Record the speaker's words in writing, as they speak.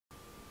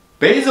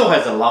Basil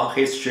has a long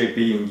history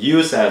being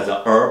used as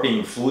a herb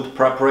in food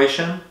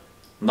preparation.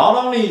 Not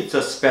only it's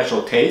a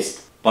special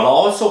taste, but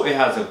also it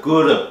has a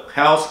good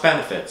health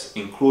benefits,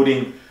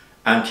 including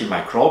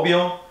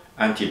antimicrobial,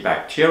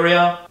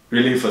 antibacterial,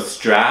 relief of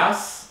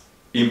stress,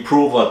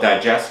 improve a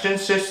digestion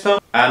system,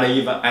 and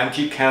even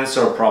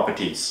anti-cancer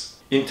properties.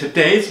 In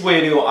today's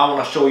video, I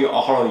want to show you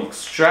how to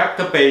extract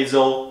the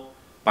basil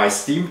by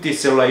steam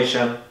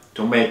distillation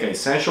to make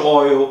essential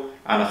oil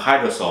and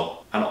hydrosol,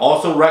 and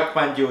also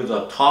recommend you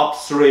the top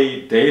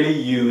 3 daily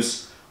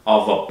use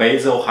of a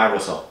Basil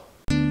Hydrosol.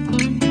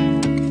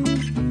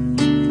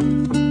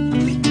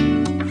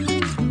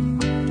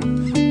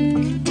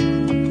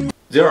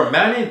 There are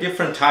many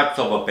different types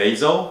of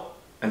basil,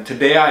 and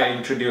today I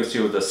introduce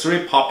you the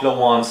 3 popular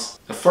ones.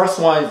 The first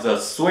one is the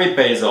sweet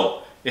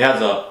basil. It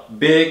has a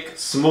big,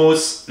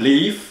 smooth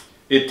leaf.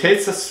 It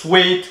tastes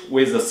sweet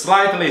with a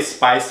slightly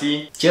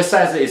spicy, just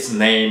as its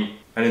name,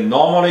 and it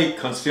normally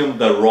consumed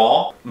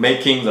raw,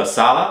 making the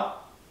salad.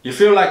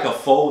 If you like a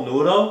full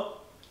noodle,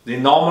 they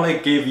normally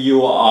give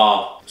you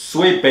a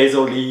sweet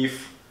basil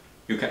leaf.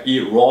 You can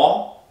eat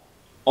raw,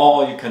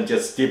 or you can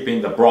just dip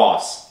in the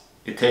broth.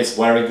 It tastes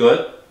very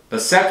good. The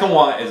second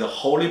one is a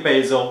holy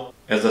basil.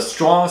 It's a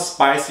strong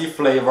spicy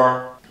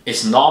flavor.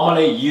 It's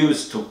normally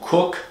used to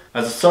cook.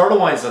 And the third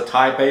one is a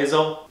Thai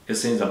basil.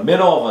 It's in the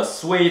middle of a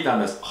sweet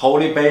and a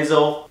holy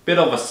basil. Bit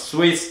of a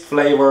sweet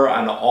flavor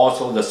and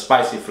also the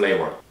spicy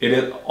flavor. It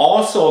is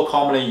also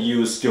commonly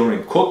used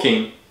during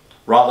cooking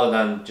rather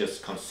than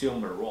just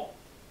consumed raw.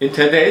 In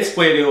today's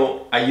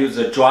video, I use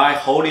the dry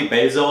holy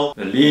basil,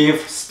 the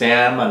leaf,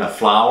 stem, and the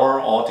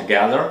flower all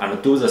together,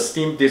 and do the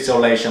steam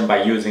distillation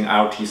by using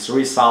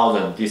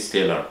LT3000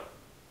 distiller.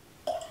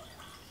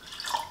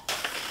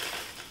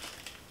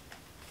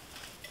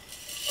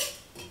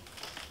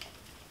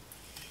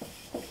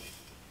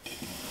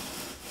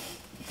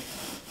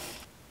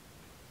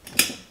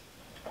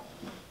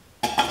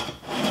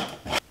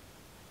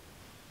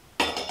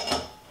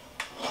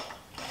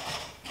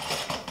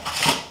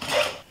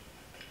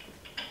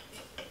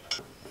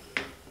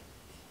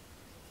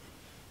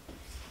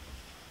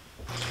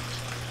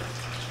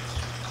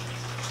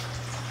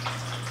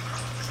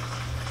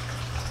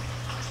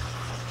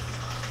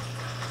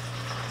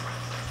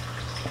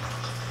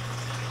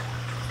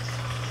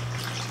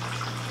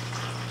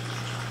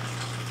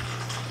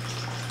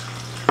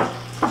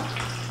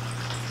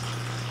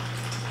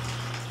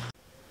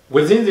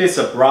 Within this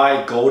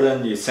bright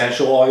golden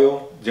essential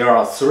oil, there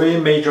are 3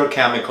 major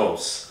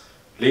chemicals: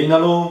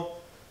 linalool,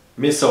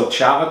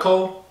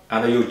 mesochavicol,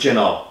 and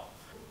eugenol.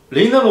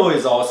 Linalool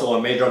is also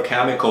a major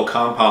chemical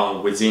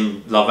compound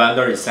within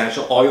lavender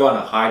essential oil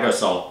and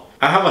hydrosol.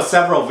 I have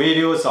several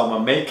videos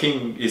of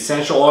making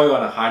essential oil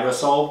and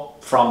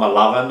hydrosol from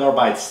lavender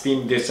by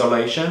steam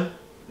distillation.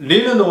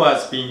 Linalool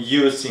has been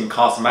used in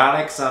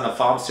cosmetics and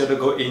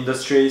pharmaceutical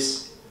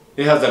industries.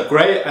 It has a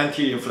great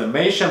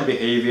anti-inflammation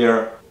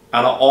behavior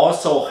and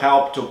also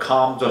help to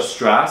calm the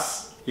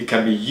stress. It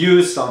can be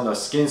used on the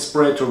skin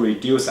spray to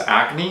reduce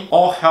acne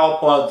or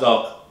help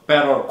the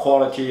better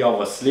quality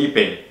of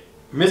sleeping.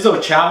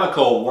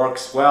 Mesochavicol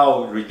works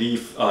well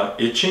relieve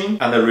itching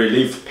and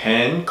relieve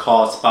pain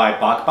caused by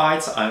bug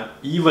bites and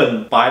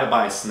even bite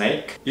by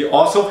snake. It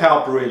also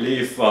helps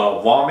relieve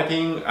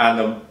vomiting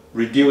and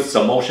reduce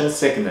the motion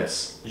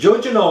sickness.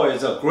 Eugenol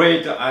is a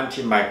great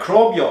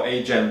antimicrobial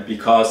agent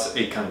because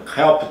it can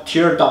help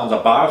tear down the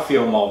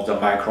biofilm of the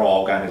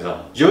microorganism.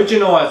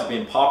 Eugenol has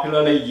been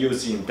popularly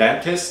used in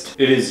dentists.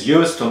 It is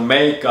used to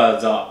make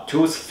the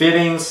tooth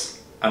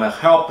fillings and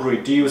help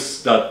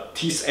reduce the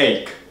teeth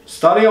ache.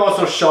 Study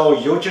also show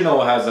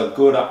eugenol has a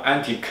good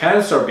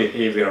anti-cancer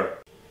behavior.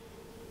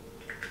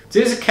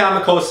 These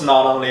chemicals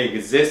not only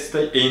exist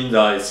in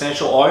the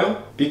essential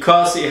oil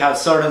because it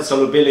has certain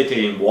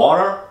solubility in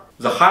water.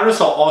 The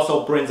hydrosol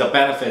also brings the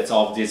benefits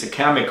of these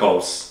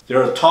chemicals.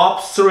 There are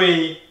top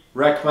 3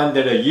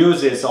 recommended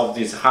uses of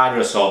this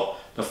hydrosol.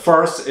 The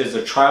first is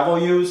the travel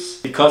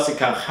use because it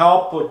can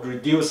help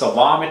reduce the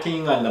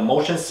vomiting and the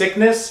motion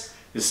sickness.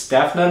 It's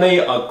definitely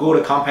a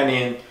good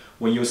companion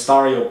when you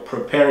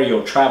prepare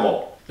your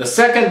travel. The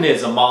second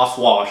is a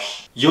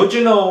mouthwash.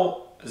 Eugenol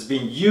has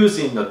been used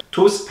in the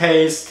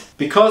toothpaste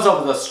because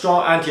of the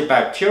strong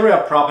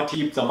antibacterial property,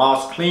 keep the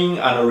mouth clean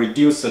and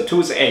reduce the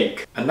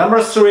toothache. And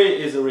number 3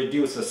 is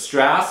reduce the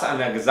stress and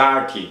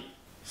anxiety.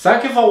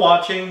 Thank you for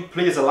watching.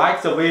 Please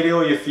like the video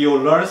if you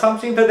learned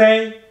something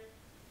today.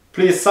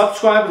 Please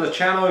subscribe to the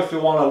channel if you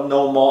want to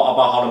know more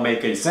about how to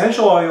make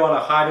essential oil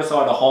and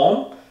hydrosol at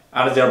home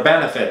and their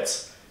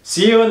benefits.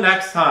 See you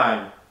next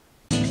time.